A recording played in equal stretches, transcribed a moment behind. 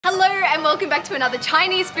and welcome back to another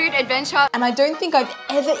Chinese food adventure. And I don't think I've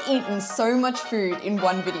ever eaten so much food in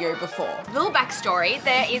one video before. Little backstory,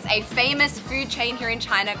 there is a famous food chain here in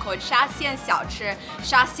China called Shaxian 小吃,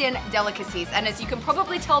 Shaxian Delicacies. And as you can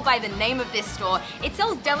probably tell by the name of this store, it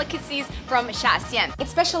sells delicacies from Shaxian. It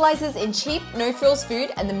specializes in cheap, no-frills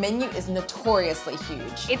food, and the menu is notoriously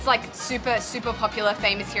huge. It's like super popular,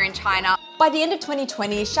 famous here in China. By the end of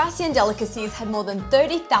 2020, Shaxian Delicacies had more than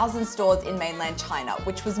 30,000 stores in mainland China,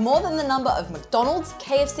 which was more than the number of McDonald's,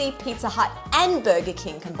 KFC, Pizza Hut, and Burger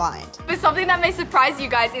King combined. But something that may surprise you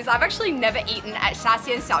guys is I've actually never eaten at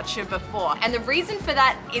Shaxian 小吃 before. And the reason for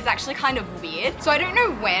that is actually kind of weird. So I don't know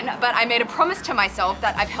when, but I made a promise to myself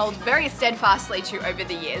that I've held very steadfastly to over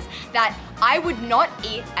the years that I would not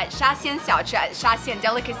eat at Shaxian 小吃, at Shaxian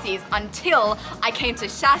Delicacies, until I came to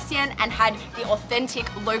Shaxian and had the authentic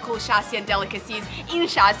local Shaxian delicacies in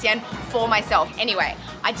Shaxian for myself. Anyway,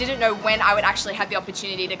 I didn't know when I would actually have the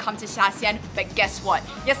opportunity to come to Shaxian, but guess what?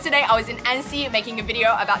 Yesterday I was in Annecy making a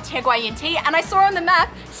video about Teguayin tea, and I saw on the map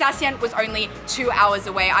Shaxian was only 2 hours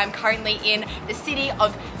away. I'm currently in the city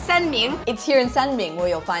of Sanming. It's here in Sanming where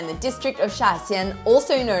you'll find the district of Shaxian,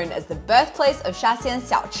 also known as the birthplace of Shaxian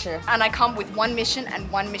小吃. And I come with one mission and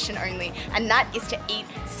one mission only, and that is to eat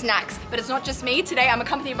snacks. But it's not just me. Today I'm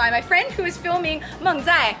accompanied by my friend who is filming Meng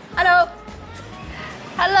Zai. Hello.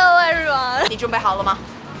 Hello everyone. 你准备好了吗？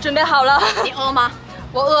准备好了。你饿吗？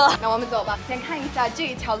我饿。那我们走吧。先看一下这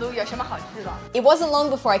一条路有什么好吃的。 It wasn't long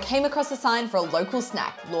before I came across a sign for a local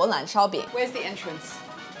snack, 罗兰烧饼. Where's the entrance?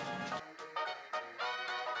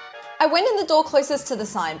 I went in the door closest to the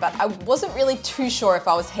sign, but I wasn't really too sure if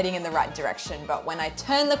I was heading in the right direction. But when I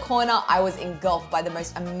turned the corner, I was engulfed by the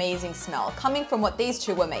most amazing smell coming from what these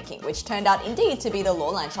two were making, which turned out indeed to be the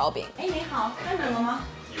罗兰烧饼. 哎，你好，开门了吗？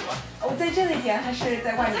有啊。我在这里点还是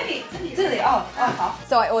在外面？这里哦，好。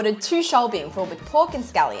 So I ordered 2 烧饼 filled with pork and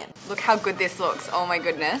scallion. Look how good this looks. Oh my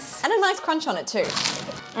goodness. And a nice crunch on it too.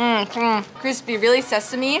 Crispy, really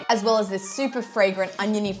sesame. As well as this super fragrant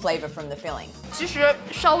oniony flavor from the filling. 其实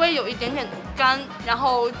稍微有一点点干，然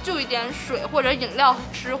后就一点水或者饮料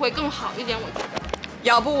吃会更好一点，我觉得。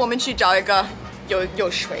要不我们去找一个有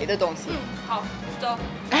水的东西。好，走。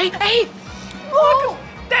哎，look!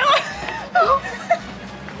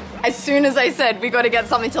 As soon as I said we got to get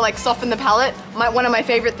something to like soften the palate, one of my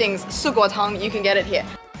favorite things, 四果汤, you can get it here.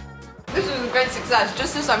 This was a great success.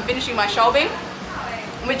 Just as I'm finishing my shaobing,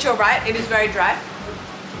 which you're right, it is very dry.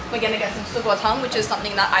 We're gonna get some 四果汤, which is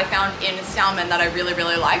something that I found in Xiamen that I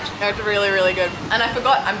really liked. It's really good. And I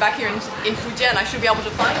forgot, I'm back here in Fujian, I should be able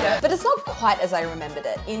to find it. But it's not quite as I remembered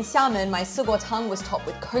it. In Xiamen, my 四果汤 was topped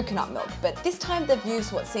with coconut milk, but this time they've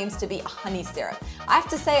used what seems to be a honey syrup. I have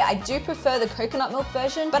to say, I do prefer the coconut milk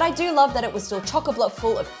version, but I do love that it was still chock-a-block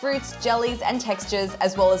full of fruits, jellies, and textures,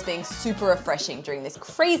 as well as being super refreshing during this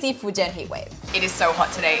crazy Fujian heat wave. It is so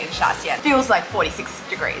hot today in Shaxian. Feels like 46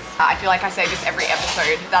 degrees. I feel like I say this every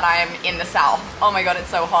episode that I am in the south. Oh my god, it's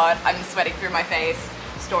so hot. I'm sweating through my face.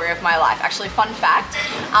 Story of my life. Actually, fun fact,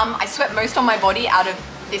 I sweat most on my body out of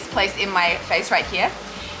this place in my face right here.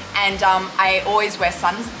 And I always wear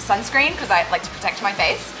sunscreen because I like to protect my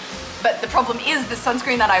face. But the problem is the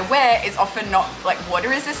sunscreen that I wear is often not like water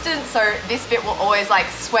resistant, so this bit will always like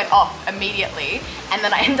sweat off immediately, and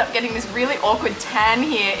then I end up getting this really awkward tan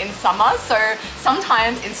here in summer. So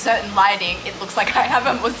sometimes in certain lighting it looks like I have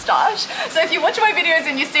a mustache. So if you watch my videos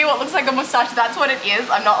and you see what looks like a mustache, that's what it is.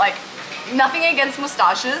 I'm not like, nothing against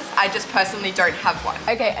mustaches, I just personally don't have one.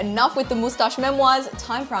 Okay, enough with the mustache memoirs,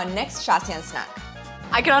 time for our next Shaxian snack.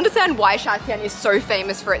 I can understand why Shaxian is so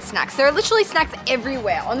famous for its snacks. There are literally snacks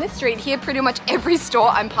everywhere. On this street here, pretty much every store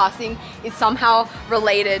I'm passing is somehow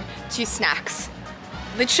related to snacks.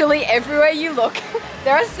 Literally everywhere you look,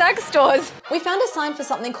 there are snack stores. We found a sign for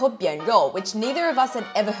something called 扁肉, which neither of us had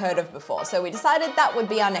ever heard of before, so we decided that would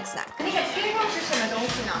be our next snack. 那个边肉是什么东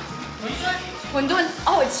西呢？馄饨.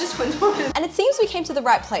 Oh, it's just 馄饨. And it seems we came to the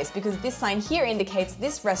right place because this sign here indicates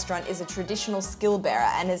this restaurant is a traditional skill bearer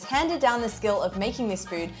and has handed down the skill of making this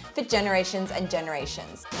food for generations and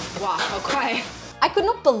generations. Wow, how quiet. I could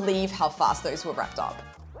not believe how fast those were wrapped up.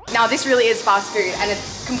 Now this really is fast food and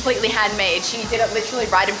it's completely handmade. She did it literally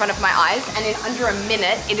right in front of my eyes, and in under a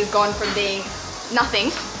minute it has gone from being nothing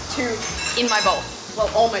to in my bowl. Well,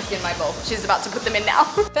 almost in my bowl. She's about to put them in now.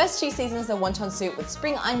 First, she seasons the wonton soup with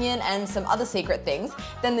spring onion and some other secret things.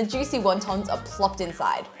 Then the juicy wontons are plopped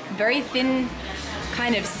inside. Very thin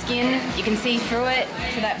kind of skin. You can see through it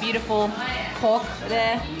to that beautiful pork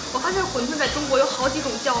there. 我发现馄饨在中国有好几种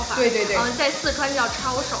叫法。对，在四川叫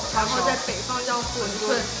抄手，然后在北方叫馄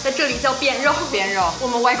饨，在这里叫扁肉。扁肉，我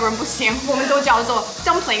们外国人不行，我们都叫做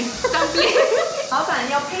dumpling。老板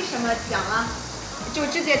要配什么讲啊？就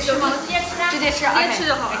直接吃吗？直接吃，直接吃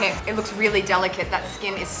就好了。 Okay, it looks really delicate. That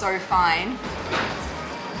skin is so fine.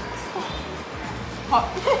 好，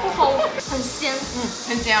很鲜。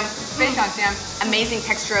很鲜，非常鲜。Amazing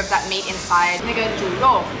texture of that meat inside. 那个煮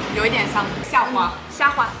肉有一点像虾滑，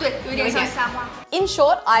对，有点像虾花。In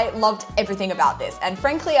short, I loved everything about this, and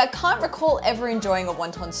frankly, I can't recall ever enjoying a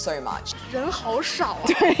wonton so much. 人好少啊，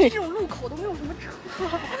这种路口都没有什么车。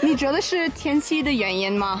你觉得是天气的原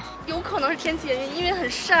因吗？有可能是天气原因，因为很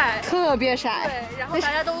晒。特别晒。对，然后大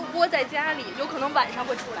家都窝在家里，有可能晚上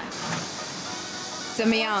会出来。怎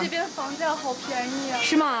么样这？边房价好便宜啊！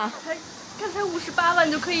是吗？才58万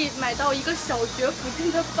就可以买到一个小学附近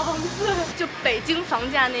的房子。就北京房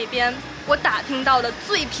价那边，我打听到的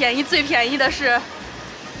最便宜的是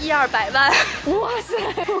100-200万。哇塞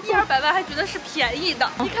！100-200万还觉得是便宜的，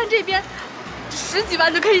你看这边。10几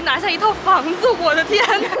万就可以拿下一套房子，我的天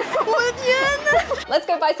哪！我的天哪 Let's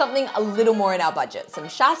go buy something a little more in our budget, some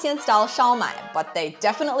Shaxian style xiaomai, but they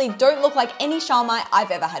definitely don't look like any xiaomai I've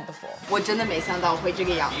ever had before. 我真的没想到会这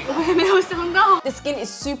个样子。我也没有想到。 The skin is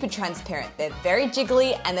super transparent, they're very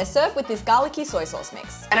jiggly, and they're served with this garlicky soy sauce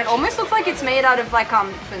mix. And it almost looks like it's made out of like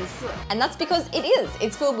粉丝。 And that's because it is.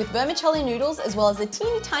 It's filled with vermicelli noodles as well as a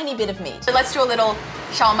teeny tiny bit of meat. So let's do a little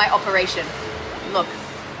xiaomai operation. Look.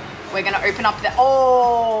 We're gonna open up the,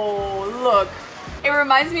 oh, look. It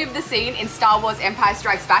reminds me of the scene in Star Wars Empire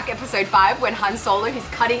Strikes Back, episode 5, when Han Solo is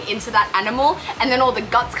cutting into that animal and then all the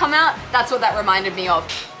guts come out. That's what that reminded me of.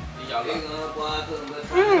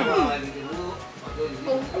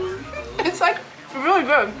 It's like really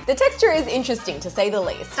good. The texture is interesting to say the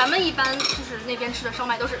least. 咱们一般就是那边吃的烧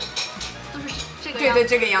麦都是这个样子，对，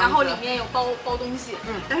这个样子。然后里面有包东西，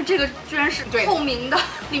但是这个居然是透明的，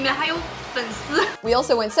里面还有粉丝。 We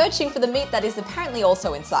also went searching for the meat that is apparently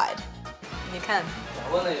also inside. 你看，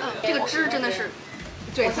这个汁真的是。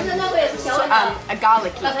 a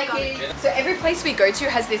garlicky. So every place we go to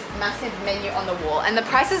has this massive menu on the wall, and the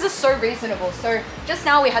prices are so reasonable. So just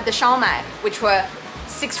now we had the xiaomai, which were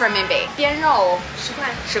 6 renminbi. 边肉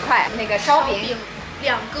10块，那个烧饼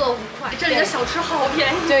2个5块，这里的小吃好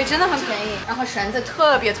便宜。对，真的很便宜。然后绳子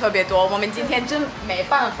特别多，我们今天真没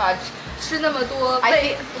办法吃那么多。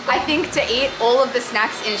I think to eat all of the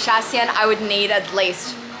snacks in Shaxian, I would need at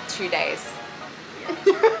least 2 days.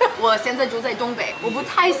 我现在住在东北，我不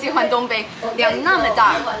太喜欢东北量那么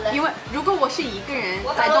大，因为如果我是一个人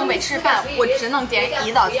在东北吃饭，我只能点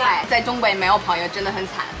1道菜，在东北没有朋友真的很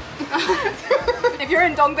惨。If you're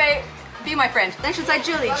in 东北 be my friend. 但是在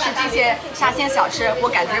这里吃这些沙县小吃，我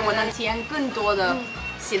感觉我能体验更多的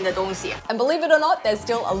新的东西。 And believe it or not, there's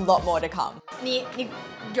still a lot more to come. 你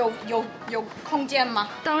有空间吗？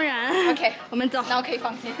当然。Okay, 我们走。那我可以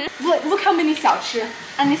放心。Look how many 小吃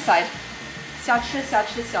on this side. 小吃。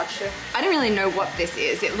I don't really know what this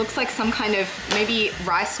is. It looks like some kind of maybe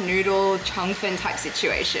rice noodle changfen type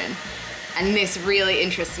situation. And this really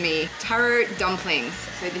interests me. Taro dumplings.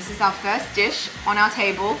 So this is our first dish on our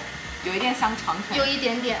table. 有一点像肠粉。有一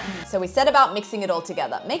点点。 So we set about mixing it all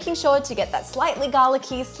together, making sure to get that slightly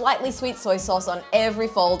garlicky, slightly sweet soy sauce on every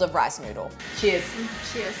fold of rice noodle. Cheers.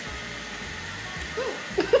 Cheers.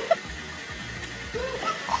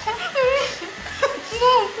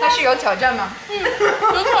 它是有挑战吗？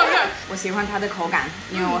有挑战。我喜欢它的口感，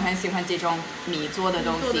因为我很喜欢这种米做的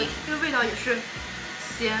东西。这个味道也是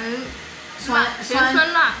咸酸辣。咸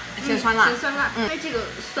酸辣。哎，这个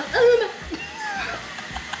酸。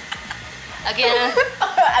Again.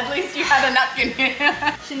 At least you had a napkin here.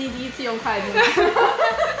 是你第一次用筷子吗？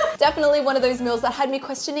 Definitely one of those meals that had me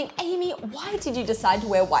questioning, Amy, why did you decide to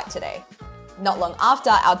wear white today? Not long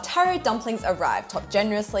after, our taro dumplings arrived, topped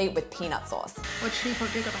generously with peanut sauce. 我吃一口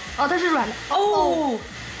这个吧。哦，它是软的。Oh!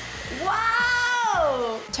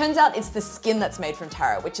 Wow! Turns out it's the skin that's made from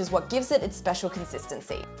taro, which is what gives it its special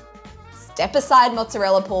consistency. Step aside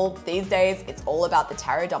mozzarella pool, these days it's all about the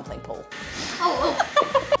taro dumpling pool.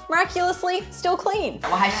 Miraculously, still clean.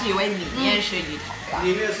 我还是以为里面是鱼头。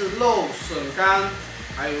里面是肉、笋干，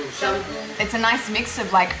还有香菇。 It's a nice mix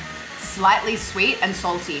of like slightly sweet and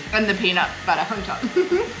salty, and the peanut butter on top.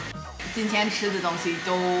 今天吃的东西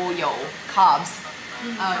都有 carbs，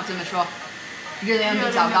怎么说？热量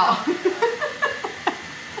比较高。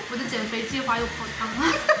我的减肥计划又泡汤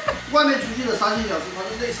了。外面出去的沙县小吃，它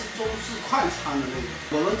是类似中式快餐的那种。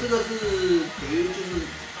我们这个是等于就是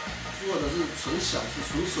做的是纯小吃、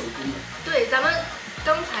纯手工的。对，咱们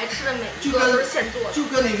刚才吃的每一个都是现做的，就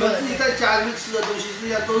跟你们自己在家里面吃的东西是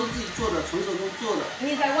一样，都是自己做的，纯手工做的。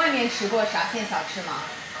你在外面吃过沙县小吃吗？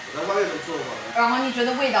我在外面都做过了。然后你觉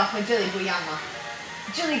得味道和这里不一样吗？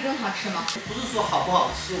这里更好吃吗？不是说好不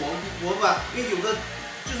好吃，我把因为有的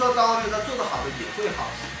就算到外面他做的好的也会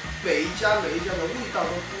好吃。每一家的味道都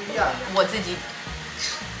不一样。我自己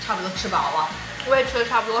差不多吃饱了。我也吃的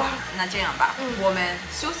差不多。那这样吧，我们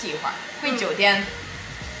休息一会儿，回酒店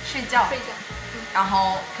睡觉，然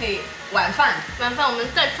后可以晚饭我们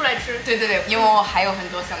再出来吃。对，因为我还有很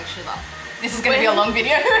多想吃的。This is gonna be a long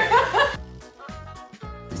video.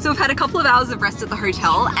 So we've had a couple of hours of rest at the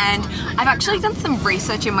hotel, and I've actually done some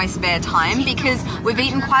research in my spare time because we've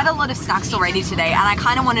eaten quite a lot of snacks already today, and I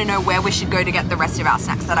kind of want to know where we should go to get the rest of our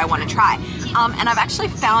snacks that I want to try. And I've actually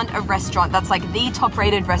found a restaurant that's like the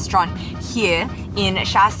top-rated restaurant here in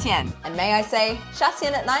Shaxian. And may I say,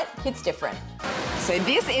 Shaxian at night hits different. So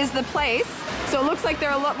this is the place. So it looks like there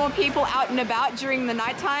are a lot more people out and about during the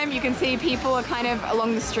nighttime. You can see people are kind of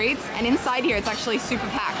along the streets, and inside here it's actually super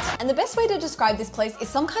packed. And the best way to describe this place is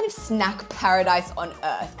some kind of snack paradise on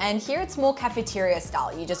earth. And here it's more cafeteria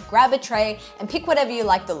style. You just grab a tray and pick whatever you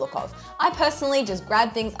like the look of. I personally just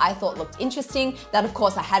grabbed things I thought looked interesting that of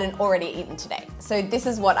course I hadn't already eaten today. So this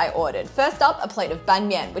is what I ordered. First up, a plate of ban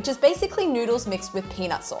mian, which is basically noodles mixed with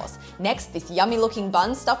peanut sauce. Next, this yummy looking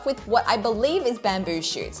bun stuffed with what I believe is bamboo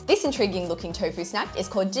shoots. This intriguing looking tofu snack is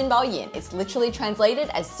called jinbao yin. It's literally translated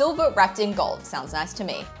as silver wrapped in gold. Sounds nice to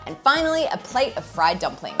me. And finally, a plate of fried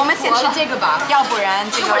dumplings. 我们先吃这个吧，要不然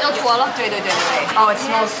这个就坨了。对。Oh, it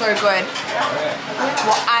smells so good.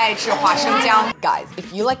 我爱吃花生酱。 Guys,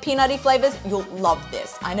 if you like peanutty flavors, you'll love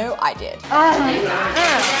this. I know I did.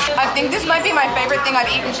 I think this might be my favorite thing I've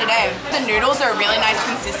eaten today. The noodles are a really nice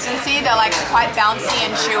consistency. They're like quite bouncy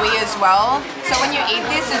and chewy as well. So when you eat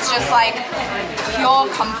this, it's just like pure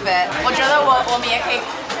comfort. 我觉得我们也可以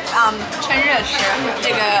趁热吃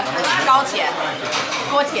这个高铁、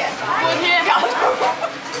锅贴。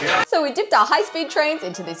 So we dipped our high-speed trains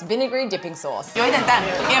into this vinegary dipping sauce. 有一点淡，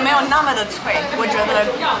也没有那么的脆。我觉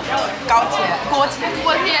得高铁、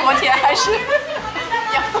锅贴还是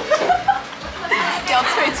要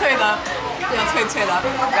脆脆的，要脆脆的。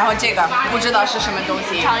然后这个不知道是什么东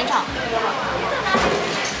西，尝一尝。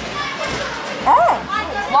哦，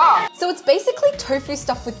哇！ So it's basically tofu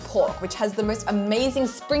stuffed with pork, which has the most amazing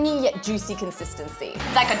springy yet juicy consistency.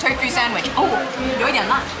 It's like a tofu sandwich. 哦，有一点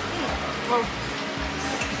辣。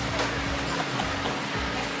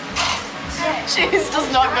Cheese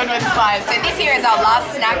does not go with spice. So this here is our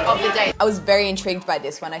last snack of the day. I was very intrigued by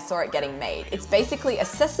this when I saw it getting made. It's basically a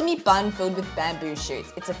sesame bun filled with bamboo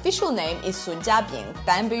shoots. Its official name is sunjiabing,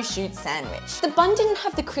 bamboo shoot sandwich. The bun didn't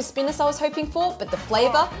have the crispiness I was hoping for, but the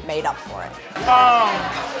flavor made up for it. Oh,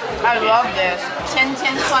 I love this. 甜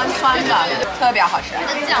甜酸酸的，特别好吃。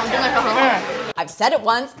酱真的是很好。 I've said it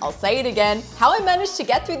once, I'll say it again. How I managed to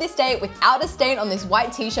get through this day without a stain on this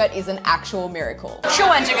white t-shirt is an actual miracle. 吃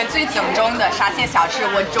完这个最正宗的沙县小吃，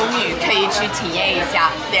我终于可以去体验一下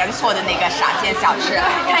连锁的那个沙县小吃，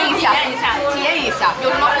看一下，体验一下有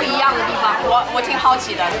什么不一样的地方。我挺好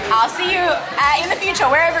奇的。I'll see you in the future,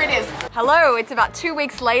 wherever it is. Hello, it's about 2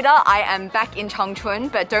 weeks later. I am back in Changchun,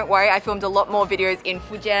 but don't worry, I filmed a lot more videos in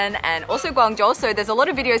Fujian and also Guangzhou, so there's a lot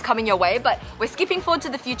of videos coming your way, but we're skipping forward to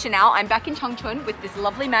the future now. I'm back in Changchun with this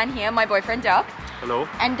lovely man here, my boyfriend Dirk. Hello.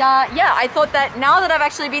 And yeah, I thought that now that I've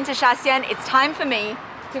actually been to Shaxian, it's time for me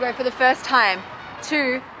to go for the first time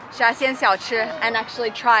to Shaxian Xiaochi and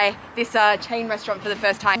actually try this chain restaurant for the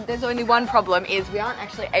first time. There's only one problem, is we aren't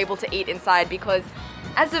actually able to eat inside because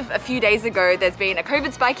as of a few days ago, there's been a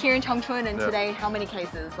COVID spike here in Changchun, and today, how many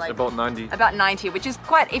cases? Like about 90. About 90, which is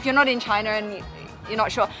quite, if you're not in China and you're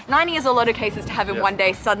not sure, 90 is a lot of cases to have in one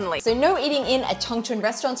day suddenly. So no eating in at Changchun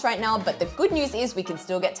restaurants right now, but the good news is we can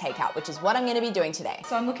still get takeout, which is what I'm going to be doing today.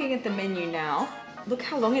 So I'm looking at the menu now. Look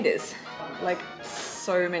how long it is. Like,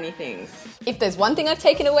 so many things. If there's one thing I've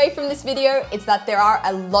taken away from this video, it's that there are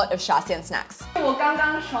a lot of Shaxian snacks. 我刚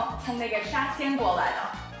刚从那个沙县过来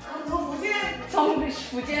的。从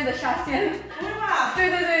福建的沙县。不是吧？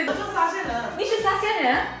对。我就是沙县人。你是沙县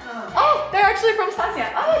人？Oh, they're actually from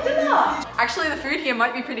Shaxian. Oh, 真的。Actually, the food here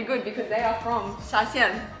might be pretty good because they are from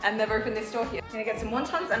Shaxian and they've opened this store here. I'm gonna get some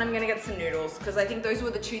wontons and I'm gonna get some noodles because I think those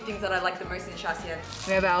were the two things that I like the most in Shaxian.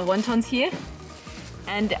 We have our wontons here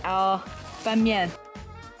and our ban mian.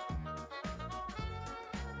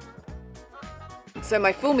 So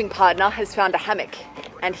my filming partner has found a hammock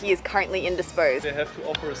and he is currently indisposed. They have to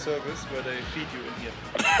offer a service where they feed you in here.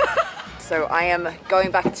 So I am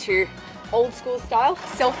going back to old school style,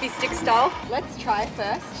 selfie stick style. Let's try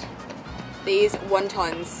first these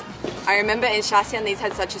wontons. I remember in Shaxian these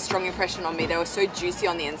had such a strong impression on me. They were so juicy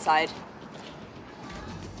on the inside.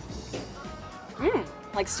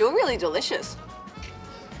 Like still really delicious.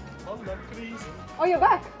 Oh, you're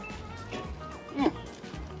back.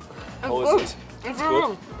 How is it? It's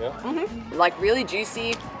good. Yeah. Like really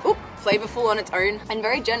juicy, flavorful on its own, and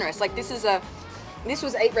very generous. Like this is a This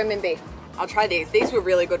was 8 renminbi. I'll try these. These were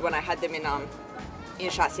really good when I had them in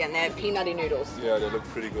Shaxian. They're peanutty noodles. Yeah, they look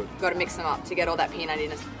pretty good. Got to mix them up to get all that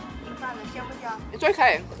peanuttiness. It's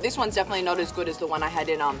okay. This one's definitely not as good as the one I had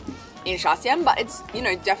in Shaxian, but it's, you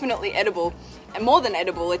know, definitely edible. And more than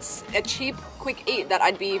edible, it's a cheap, quick eat that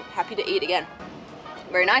I'd be happy to eat again.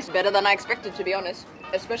 Very nice. Better than I expected, to be honest.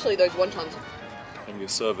 Especially those wontons. I'm your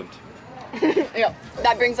servant. Yeah.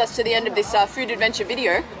 That brings us to the end of this food adventure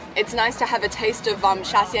video. It's nice to have a taste of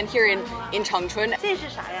Shaxian here in Changchun. 这是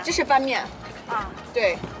啥呀？这是拌面。啊，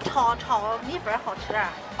对。炒米粉好吃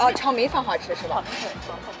啊。哦，炒米粉好吃是吧？炒米粉，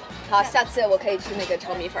炒米粉。好，下次我可以吃那个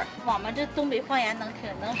炒米粉。我们这东北方言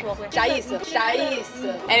能说会。啥意思？啥意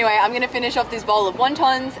思 ？Anyway, I'm gonna finish off this bowl of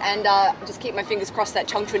wontons and just keep my fingers crossed that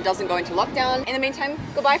Changchun doesn't go into lockdown. In the meantime,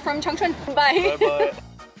 goodbye from Changchun. Bye. Bye bye.